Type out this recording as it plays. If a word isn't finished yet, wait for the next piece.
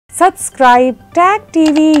Subscribe Tag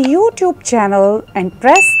TV YouTube channel and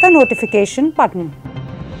press the notification button.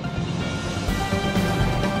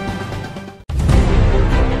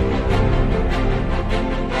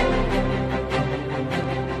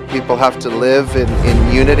 People have to live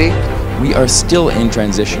in unity. We are still in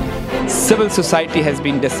transition. Civil society has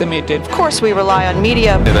been decimated. Of course, we rely on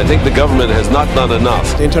media. And I think the government has not done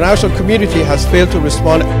enough. The international community has failed to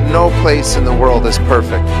respond. No place in the world is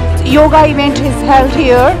perfect. Yoga event is held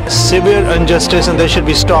here. Severe injustice and they should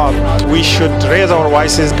be stopped. We should raise our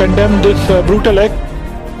voices, condemn this brutal act.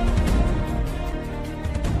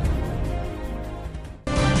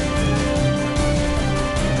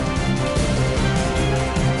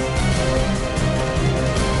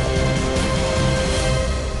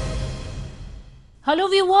 Hello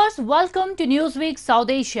viewers, welcome to Newsweek South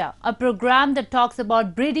Asia, a program that talks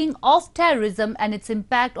about breeding of terrorism and its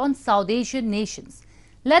impact on South Asian nations.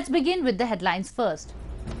 Let's begin with the headlines first.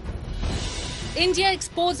 India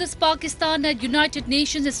exposes Pakistan at United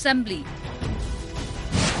Nations Assembly.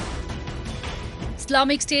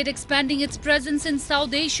 Islamic State expanding its presence in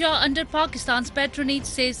South Asia under Pakistan's patronage,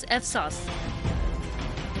 says FSAS.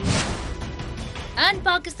 And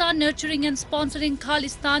Pakistan nurturing and sponsoring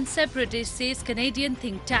Khalistan separatists, says Canadian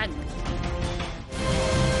think tank.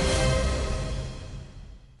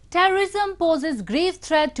 Terrorism poses grave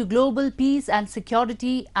threat to global peace and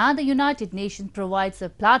security, and the United Nations provides a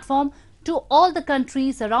platform to all the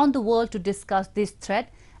countries around the world to discuss this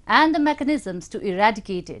threat and the mechanisms to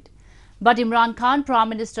eradicate it. But Imran Khan, Prime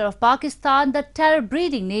Minister of Pakistan, the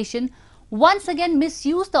terror-breeding nation, once again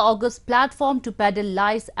misused the august platform to peddle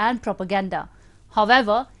lies and propaganda.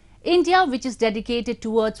 However, India, which is dedicated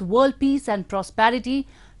towards world peace and prosperity,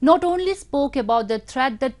 not only spoke about the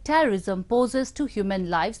threat that terrorism poses to human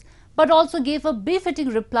lives, but also gave a befitting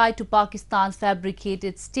reply to Pakistan's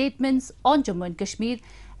fabricated statements on Jammu and Kashmir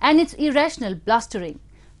and its irrational blustering.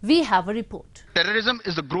 We have a report. Terrorism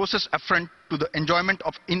is the grossest affront to the enjoyment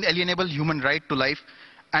of inalienable human right to life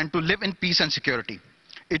and to live in peace and security.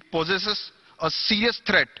 It possesses a serious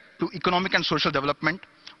threat to economic and social development,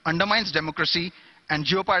 undermines democracy and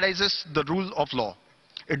jeopardizes the rule of law.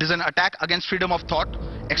 It is an attack against freedom of thought,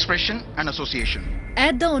 expression and association.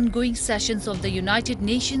 At the ongoing sessions of the United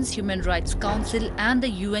Nations Human Rights Council and the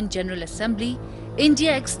UN General Assembly,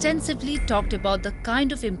 India extensively talked about the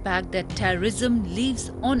kind of impact that terrorism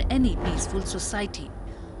leaves on any peaceful society.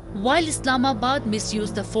 While Islamabad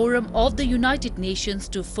misused the forum of the United Nations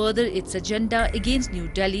to further its agenda against New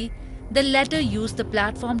Delhi, the latter used the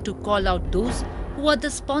platform to call out those who are the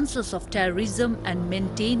sponsors of terrorism and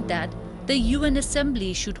maintain that the UN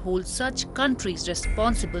Assembly should hold such countries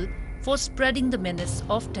responsible for spreading the menace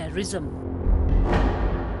of terrorism.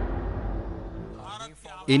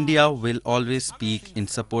 India will always speak in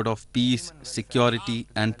support of peace, security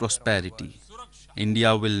and prosperity.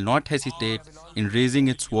 India will not hesitate in raising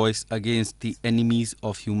its voice against the enemies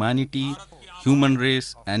of humanity, human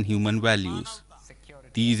race and human values.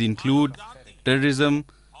 These include terrorism,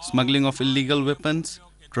 smuggling of illegal weapons,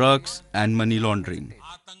 drugs and money laundering.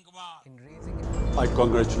 I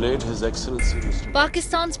congratulate His Excellency Mr.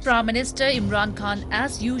 Pakistan's Prime Minister Imran Khan,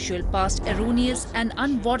 as usual, passed erroneous and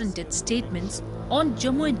unwarranted statements on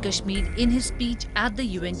Jammu and Kashmir in his speech at the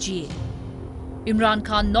UNGA. Imran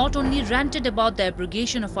Khan not only ranted about the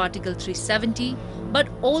abrogation of Article 370, but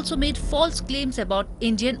also made false claims about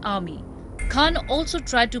Indian Army. Khan also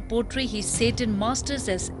tried to portray his Satan masters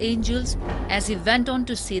as angels, as he went on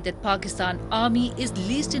to say that Pakistan Army is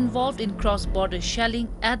least involved in cross-border shelling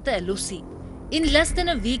at the LOC. In less than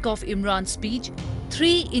a week of Imran's speech,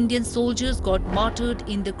 3 Indian soldiers got martyred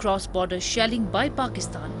in the cross-border shelling by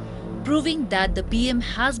Pakistan, proving that the PM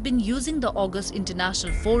has been using the august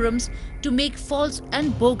international forums to make false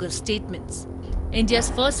and bogus statements. India's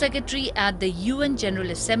first secretary at the UN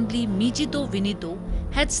General Assembly, Mijito Vinito,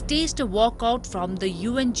 had staged a walkout from the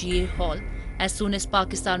UNGA hall as soon as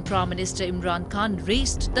Pakistan Prime Minister Imran Khan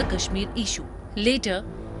raised the Kashmir issue. Later,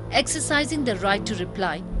 exercising the right to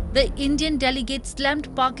reply, the Indian delegate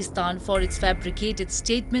slammed Pakistan for its fabricated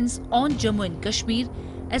statements on Jammu and Kashmir,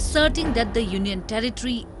 asserting that the Union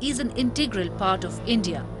territory is an integral part of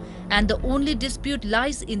India and the only dispute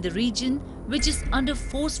lies in the region, which is under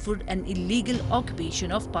forceful and illegal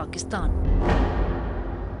occupation of Pakistan.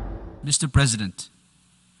 Mr. President,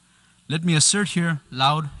 let me assert here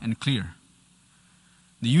loud and clear.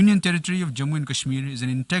 The Union territory of Jammu and Kashmir is an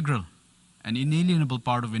integral and inalienable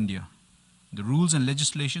part of India. The rules and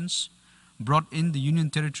legislations brought in the Union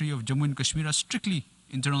territory of Jammu and Kashmir are strictly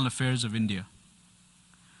internal affairs of India.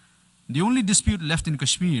 The only dispute left in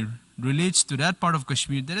Kashmir relates to that part of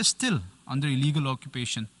Kashmir that is still under illegal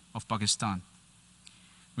occupation of Pakistan.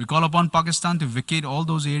 We call upon Pakistan to vacate all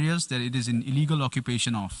those areas that it is in illegal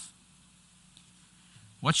occupation of.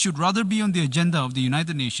 What should rather be on the agenda of the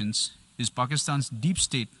United Nations is Pakistan's deep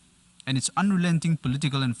state and its unrelenting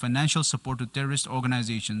political and financial support to terrorist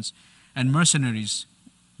organizations and mercenaries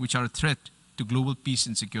which are a threat to global peace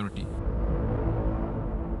and security.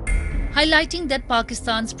 Highlighting that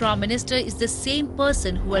Pakistan's Prime Minister is the same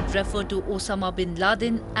person who had referred to Osama bin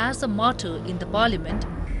Laden as a martyr in the parliament,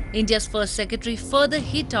 India's First Secretary further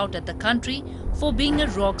hit out at the country for being a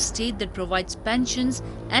rogue state that provides pensions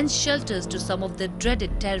and shelters to some of the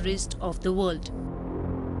dreaded terrorists of the world.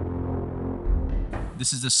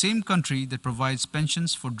 This is the same country that provides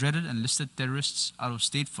pensions for dreaded and listed terrorists out of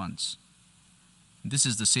state funds. This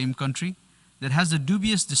is the same country that has the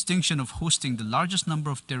dubious distinction of hosting the largest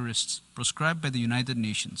number of terrorists proscribed by the United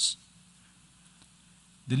Nations.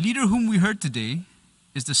 The leader whom we heard today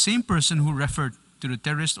is the same person who referred to the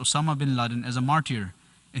terrorist Osama bin Laden as a martyr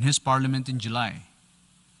in his parliament in July.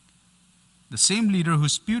 The same leader who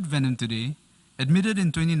spewed venom today admitted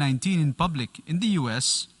in 2019 in public in the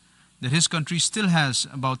US that his country still has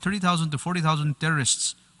about 30,000 to 40,000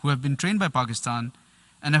 terrorists who have been trained by Pakistan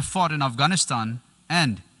and have fought in Afghanistan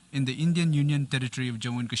and in the Indian Union territory of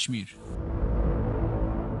Jammu and Kashmir.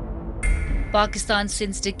 Pakistan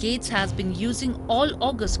since decades has been using all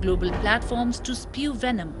August global platforms to spew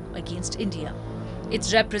venom against India.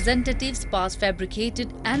 Its representatives pass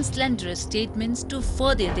fabricated and slanderous statements to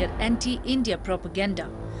further their anti-India propaganda.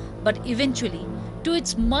 But eventually, to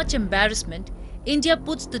its much embarrassment, India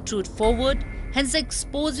puts the truth forward, hence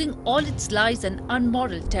exposing all its lies and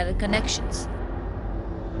unmoral terror connections.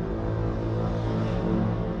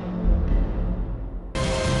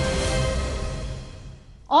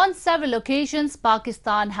 On several occasions,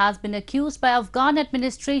 Pakistan has been accused by Afghan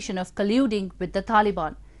administration of colluding with the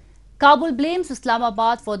Taliban. Kabul blames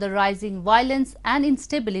Islamabad for the rising violence and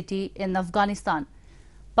instability in Afghanistan.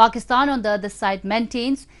 Pakistan, on the other side,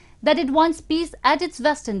 maintains that it wants peace at its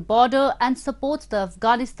western border and supports the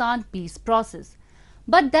Afghanistan peace process.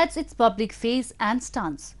 But that's its public face and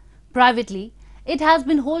stance. Privately, it has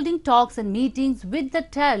been holding talks and meetings with the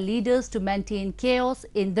terror leaders to maintain chaos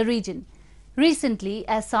in the region. Recently,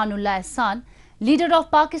 Ehsanullah Ehsan, leader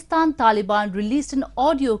of Pakistan Taliban, released an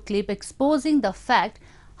audio clip exposing the fact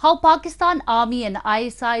how Pakistan Army and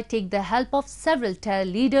ISI take the help of several terror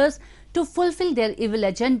leaders to fulfill their evil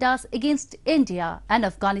agendas against India and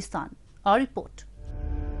Afghanistan. Our report.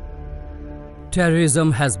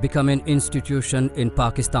 Terrorism has become an institution in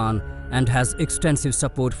Pakistan and has extensive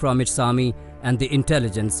support from its army and the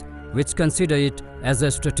intelligence, which consider it as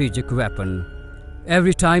a strategic weapon.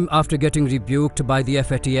 Every time after getting rebuked by the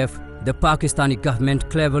FATF, the Pakistani government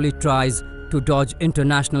cleverly tries to dodge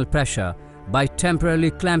international pressure by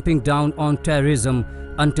temporarily clamping down on terrorism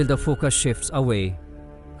until the focus shifts away.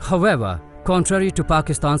 However, contrary to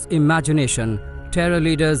Pakistan's imagination, terror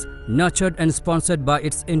leaders, nurtured and sponsored by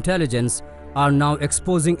its intelligence, are now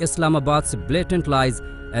exposing Islamabad's blatant lies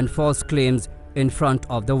and false claims in front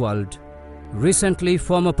of the world. Recently,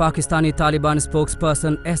 former Pakistani Taliban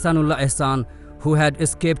spokesperson Ehsanullah Ehsan, who had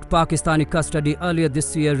escaped Pakistani custody earlier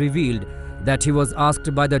this year, revealed that he was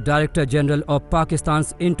asked by the Director General of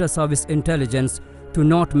Pakistan's Inter-Service Intelligence to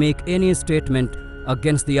not make any statement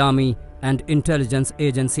against the army and intelligence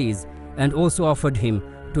agencies, and also offered him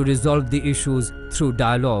to resolve the issues through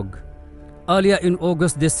dialogue. Earlier in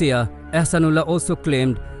August this year, Ehsanullah also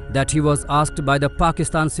claimed that he was asked by the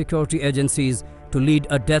Pakistan security agencies to lead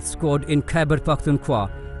a death squad in Khyber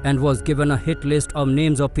Pakhtunkhwa and was given a hit list of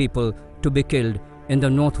names of people to be killed in the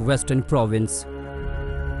northwestern province.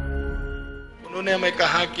 उन्होंने हमें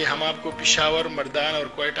कहा कि हम आपको पिशावर, मर्दान और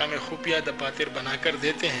क्वेटा में खुफिया दफातर बनाकर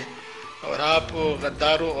देते हैं और आप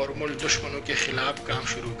गद्दारों और मुल्क दुश्मनों के खिलाफ काम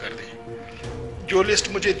शुरू कर दें। जो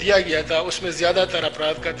लिस्ट मुझे दिया गया था उसमें ज़्यादातर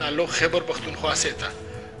अपराध का ताल्लुक खैबर पख्तूनख्वा से था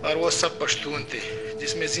और वो सब पश्तून थे,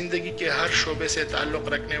 जिसमें ज़िंदगी के हर शोबे से ताल्लुक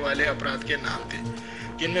रखने वाले अपराध के नाम थे,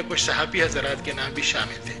 जिनमें कुछ सहाफ़ी हज़रात के नाम भी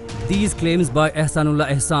शामिल थे। These claims by Ehsanullah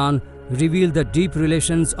Ehsan reveal the deep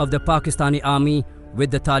relations of the Pakistani army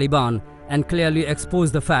with the Taliban and clearly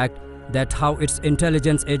expose the fact that how its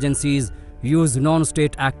intelligence agencies use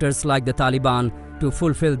non-state actors like the Taliban to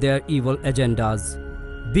fulfill their evil agendas.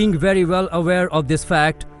 Being very well aware of this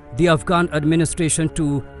fact, the Afghan administration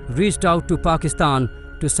too reached out to Pakistan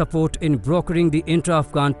to support in brokering the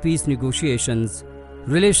inter-Afghan peace negotiations.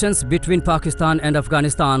 Relations between Pakistan and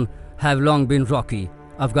Afghanistan have long been rocky.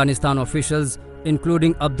 Afghanistan officials,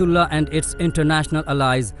 including Abdullah and its international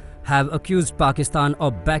allies, have accused Pakistan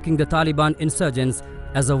of backing the Taliban insurgents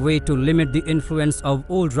as a way to limit the influence of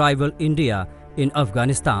old rival India in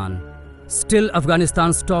Afghanistan. Still,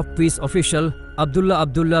 Afghanistan's top peace official,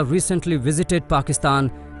 Abdullah recently visited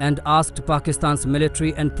Pakistan and asked Pakistan's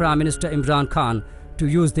military and Prime Minister Imran Khan to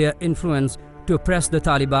use their influence to press the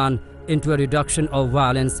Taliban into a reduction of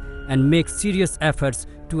violence and make serious efforts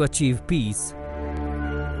to achieve peace.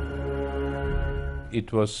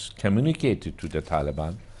 It was communicated to the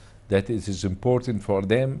Taliban that it is important for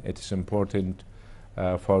them, it is important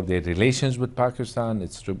for their relations with Pakistan,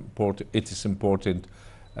 it is important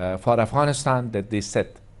for Afghanistan that they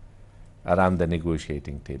sit around the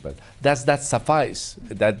negotiating table. Does that suffice?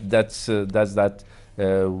 Does that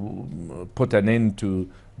put an end to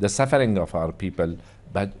the suffering of our people?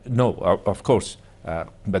 But no, of course.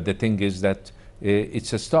 But the thing is that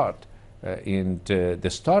it's a start, and the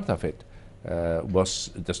start of it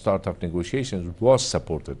was the start of negotiations was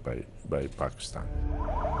supported by Pakistan.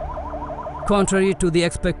 Contrary to the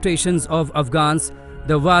expectations of Afghans,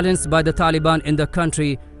 the violence by the Taliban in the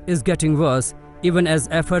country is getting worse, even as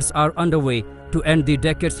efforts are underway to end the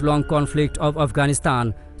decades-long conflict of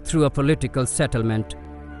Afghanistan through a political settlement.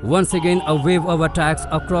 Once again, a wave of attacks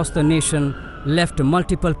across the nation left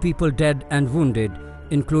multiple people dead and wounded,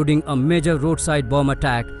 including a major roadside bomb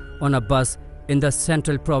attack on a bus in the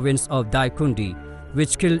central province of Daikundi,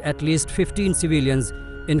 which killed at least 15 civilians,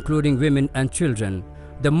 including women and children.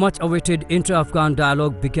 The much-awaited inter-Afghan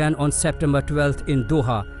dialogue began on September 12th in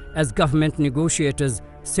Doha as government negotiators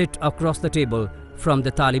sit across the table from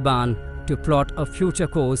the Taliban to plot a future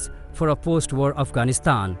course for a post-war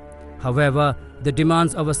Afghanistan. However, the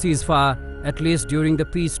demands of a ceasefire, at least during the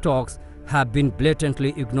peace talks, have been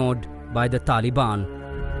blatantly ignored by the Taliban.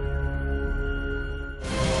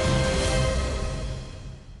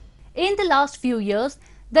 In the last few years,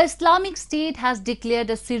 the Islamic State has declared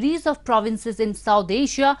a series of provinces in South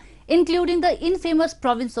Asia, including the infamous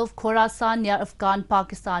province of Khorasan near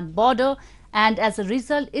Afghan-Pakistan border, and as a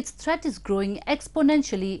result, its threat is growing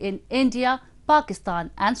exponentially in India, Pakistan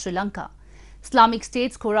and Sri Lanka. Islamic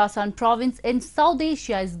State's Khorasan province in South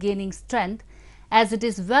Asia is gaining strength as it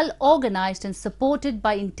is well organized and supported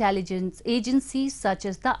by intelligence agencies such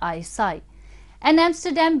as the ISI. An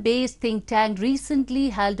Amsterdam-based think tank recently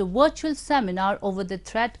held a virtual seminar over the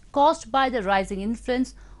threat caused by the rising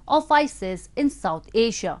influence of ISIS in South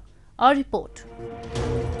Asia. A report.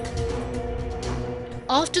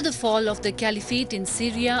 After the fall of the caliphate in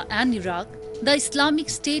Syria and Iraq, the Islamic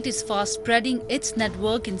State is fast spreading its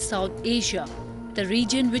network in South Asia, the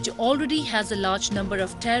region which already has a large number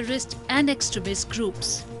of terrorist and extremist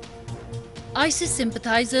groups. ISIS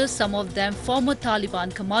sympathizers, some of them former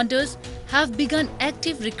Taliban commanders, have begun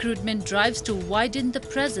active recruitment drives to widen the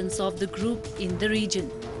presence of the group in the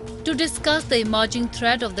region. To discuss the emerging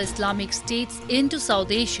threat of the Islamic States into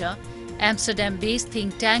South Asia, Amsterdam-based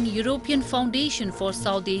think tank European Foundation for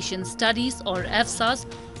South Asian Studies or EFSAS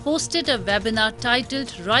hosted a webinar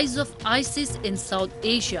titled Rise of ISIS in South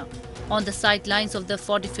Asia on the sidelines of the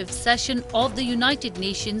 45th session of the United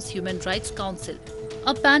Nations Human Rights Council.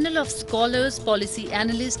 A panel of scholars, policy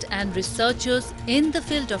analysts and researchers in the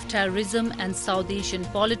field of terrorism and South Asian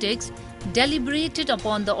politics deliberated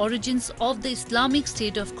upon the origins of the Islamic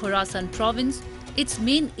State of Khorasan province, its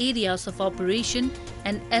main areas of operation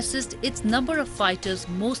and assessed its number of fighters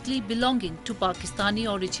mostly belonging to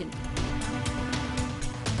Pakistani origin.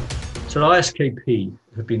 So the ISKP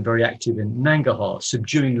have been very active in Nangarhar,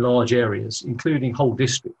 subduing large areas, including whole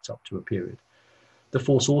districts up to a period. The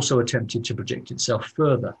force also attempted to project itself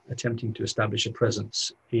further, attempting to establish a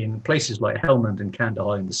presence in places like Helmand and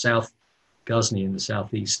Kandahar in the south, Ghazni in the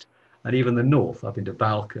southeast, and even the north, up into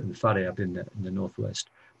Balkh and Faryab in the northwest.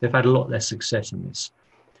 They've had a lot less success in this.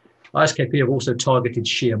 ISKP have also targeted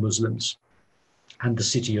Shia Muslims and the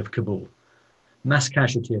city of Kabul. Mass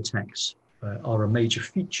casualty attacks are a major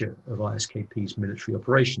feature of ISKP's military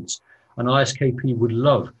operations, and ISKP would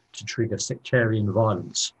love to trigger sectarian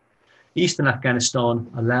violence. Eastern Afghanistan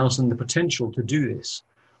allows them the potential to do this,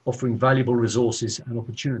 offering valuable resources and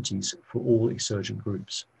opportunities for all insurgent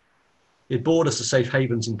groups. It borders the safe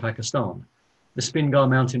havens in Pakistan. The Spingar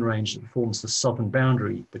mountain range that forms the southern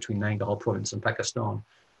boundary between Nangarhar province and Pakistan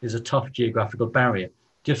is a tough geographical barrier,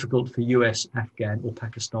 difficult for US, Afghan or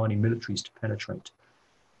Pakistani militaries to penetrate.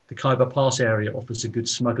 The Khyber Pass area offers a good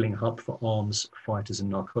smuggling hub for arms, fighters and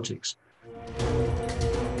narcotics.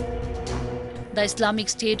 The Islamic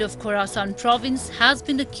State of Khorasan province has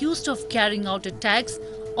been accused of carrying out attacks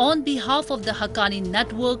on behalf of the Haqqani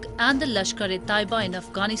network and the Lashkar-e-Taiba in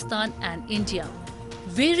Afghanistan and India.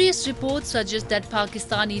 Various reports suggest that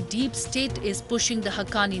Pakistani deep state is pushing the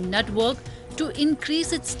Haqqani network to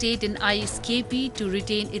increase its stake in ISKP to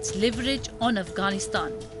retain its leverage on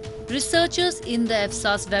Afghanistan. Researchers in the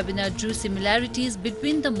EFSA's webinar drew similarities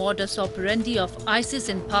between the modus operandi of ISIS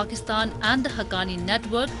in Pakistan and the Haqqani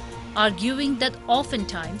network, arguing that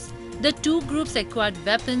oftentimes the two groups acquired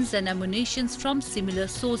weapons and ammunition from similar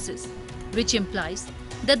sources, which implies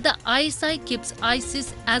that the ISI keeps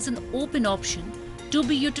ISIS as an open option to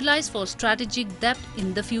be utilized for strategic depth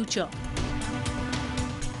in the future.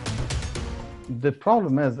 The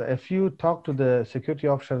problem is, if you talk to the security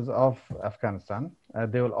officers of Afghanistan,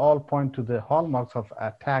 they will all point to the hallmarks of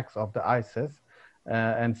attacks of the ISIS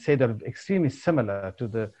and say they're extremely similar to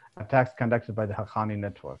the attacks conducted by the Haqqani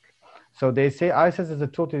network. So they say ISIS is a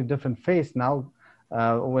totally different face now.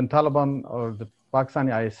 When Taliban or the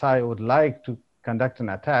Pakistani ISI would like to conduct an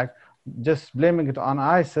attack, just blaming it on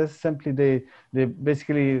ISIS, simply they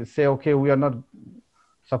basically say, okay, we are not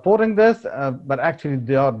supporting this, but actually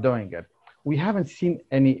they are doing it. We haven't seen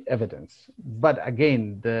any evidence. But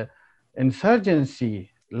again, the insurgency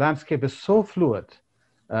landscape is so fluid.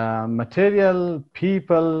 Material,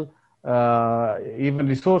 people, even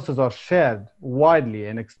resources are shared widely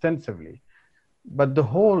and extensively. But the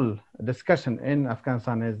whole discussion in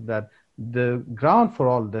Afghanistan is that the ground for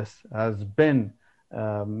all this has been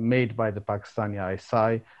made by the Pakistani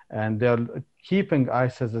ISI, and they're keeping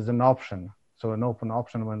ISIS as an option, so an open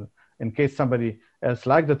option when, in case somebody else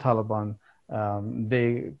like the Taliban,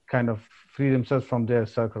 they kind of free themselves from their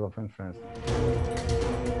circle of influence.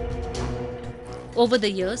 Over the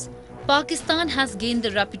years, Pakistan has gained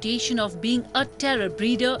the reputation of being a terror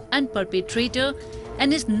breeder and perpetrator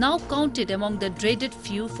and is now counted among the dreaded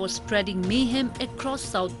few for spreading mayhem across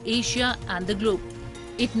South Asia and the globe.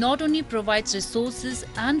 It not only provides resources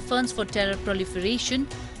and funds for terror proliferation,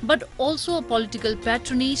 but also a political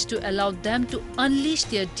patronage to allow them to unleash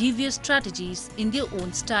their devious strategies in their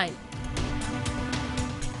own style.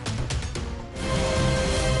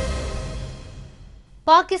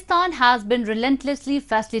 Pakistan has been relentlessly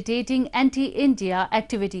facilitating anti-India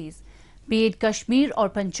activities. Be it Kashmir or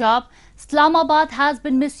Punjab, Islamabad has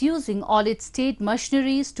been misusing all its state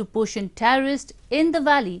machineries to push in terrorists in the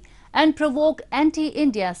valley and provoke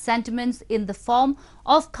anti-India sentiments in the form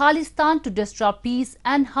of Khalistan to disrupt peace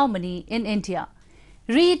and harmony in India.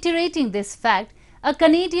 Reiterating this fact, a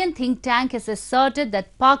Canadian think tank has asserted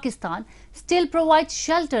that Pakistan still provides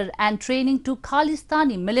shelter and training to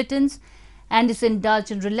Khalistani militants and is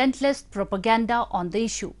indulged in relentless propaganda on the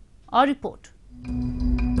issue. Our report.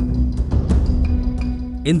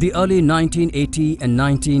 In the early 1980s and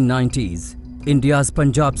 1990s, India's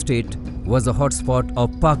Punjab state was a hotspot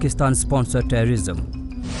of Pakistan-sponsored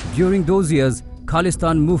terrorism. During those years,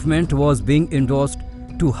 Khalistan movement was being endorsed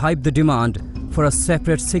to hype the demand for a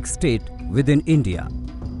separate Sikh state within India.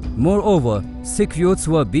 Moreover, Sikh youths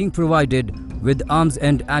were being provided with arms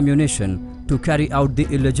and ammunition to carry out the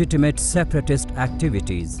illegitimate separatist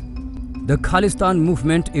activities. The Khalistan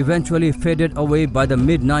movement eventually faded away by the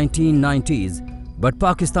mid-1990s, but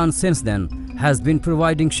Pakistan since then has been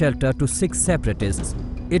providing shelter to Sikh separatists.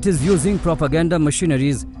 It is using propaganda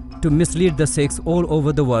machineries to mislead the Sikhs all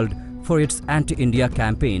over the world for its anti-India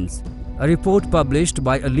campaigns. A report published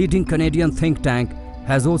by a leading Canadian think tank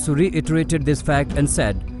has also reiterated this fact and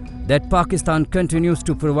said that Pakistan continues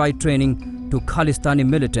to provide training to Khalistani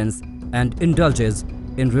militants and indulges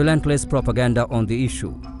in relentless propaganda on the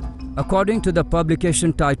issue. According to the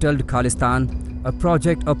publication titled Khalistan, a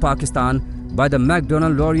project of Pakistan by the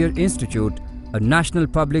MacDonald-Laurier Institute, a national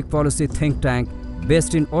public policy think tank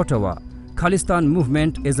based in Ottawa, Khalistan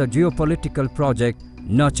movement is a geopolitical project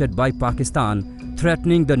nurtured by Pakistan,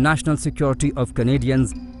 threatening the national security of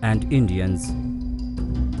Canadians and Indians.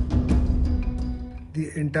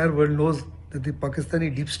 The entire world knows that the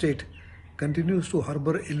Pakistani deep state continues to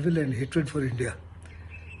harbor ill will and hatred for India.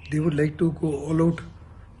 They would like to go all out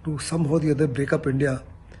to somehow or the other break up India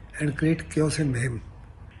and create chaos and mayhem.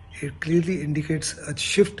 It clearly indicates a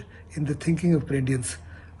shift in the thinking of Canadians.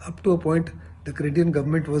 Up to a point, the Canadian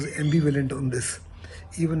government was ambivalent on this.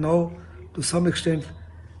 Even now, to some extent,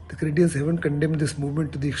 the Canadians haven't condemned this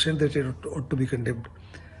movement to the extent that it ought to be condemned.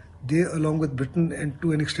 They, along with Britain and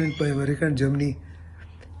to an extent by America and Germany,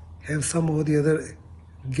 have somehow or the other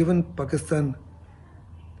given Pakistan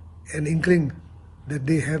an inkling that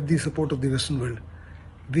they have the support of the Western world,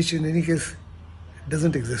 which in any case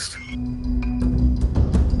doesn't exist.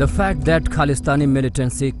 The fact that Khalistani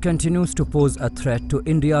militancy continues to pose a threat to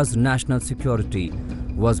India's national security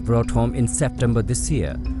was brought home in September this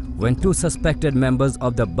year, when two suspected members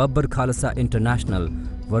of the Babbar Khalsa International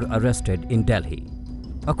were arrested in Delhi.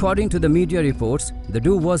 According to the media reports, the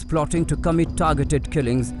duo was plotting to commit targeted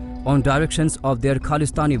killings on directions of their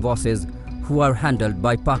Khalistani bosses who are handled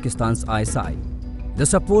by Pakistan's ISI. The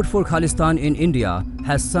support for Khalistan in India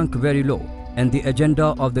has sunk very low, and the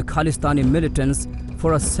agenda of the Khalistani militants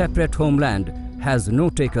for a separate homeland has no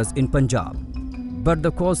takers in Punjab. But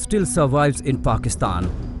the cause still survives in Pakistan,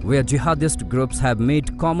 where jihadist groups have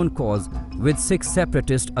made common cause with Sikh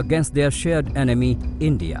separatists against their shared enemy,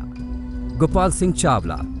 India. Gopal Singh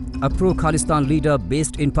Chawla, a pro-Khalistan leader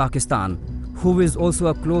based in Pakistan, who is also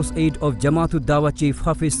a close aide of Jamaat-ud-Dawa chief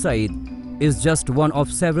Hafiz Saeed, is just one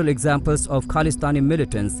of several examples of Khalistani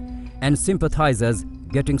militants and sympathizers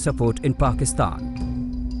getting support in Pakistan.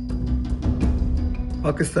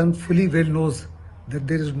 Pakistan fully well knows that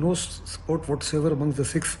there is no support whatsoever amongst the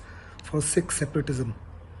Sikhs for Sikh separatism,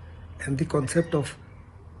 and the concept of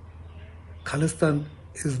Khalistan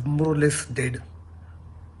is more or less dead.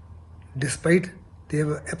 Despite they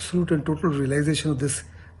have absolute and total realization of this,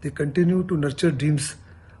 they continue to nurture dreams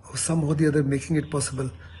of somehow or the other making it possible,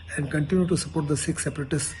 and continue to support the Sikh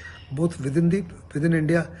separatists both within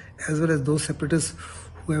India as well as those separatists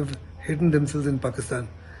who have hidden themselves in Pakistan.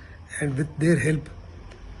 And with their help,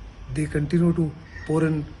 they continue to pour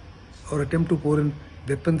in or attempt to pour in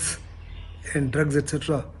weapons and drugs,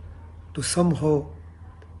 etc., to somehow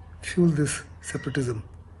fuel this separatism.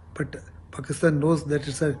 But Pakistan knows that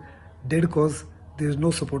it's a dead cause. There is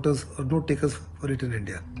no supporters or no takers for it in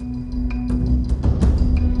India.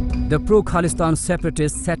 The pro-Khalistan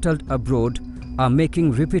separatists settled abroad are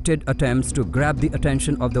making repeated attempts to grab the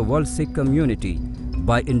attention of the world Sikh community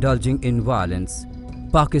by indulging in violence.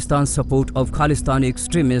 Pakistan's support of Khalistani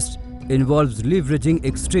extremists involves leveraging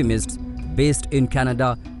extremists based in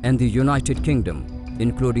Canada and the United Kingdom,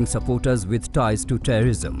 including supporters with ties to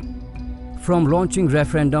terrorism. From launching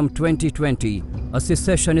Referendum 2020, a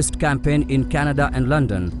secessionist campaign in Canada and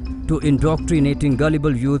London, to indoctrinating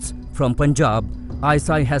gullible youths from Punjab,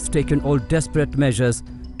 ISI has taken all desperate measures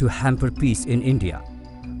to hamper peace in India.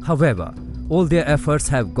 However, all their efforts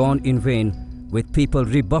have gone in vain, with people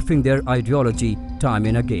rebuffing their ideology time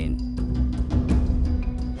and again.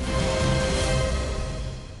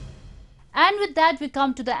 And with that, we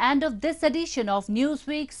come to the end of this edition of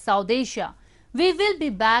Newsweek South Asia. We will be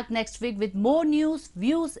back next week with more news,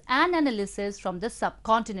 views and analysis from the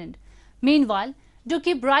subcontinent. Meanwhile, do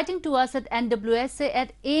keep writing to us at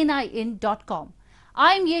nwsa@anin.com.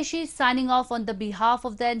 I am Yeshi signing off on the behalf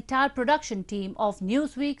of the entire production team of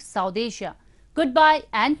Newsweek South Asia. Goodbye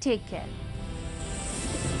and take care.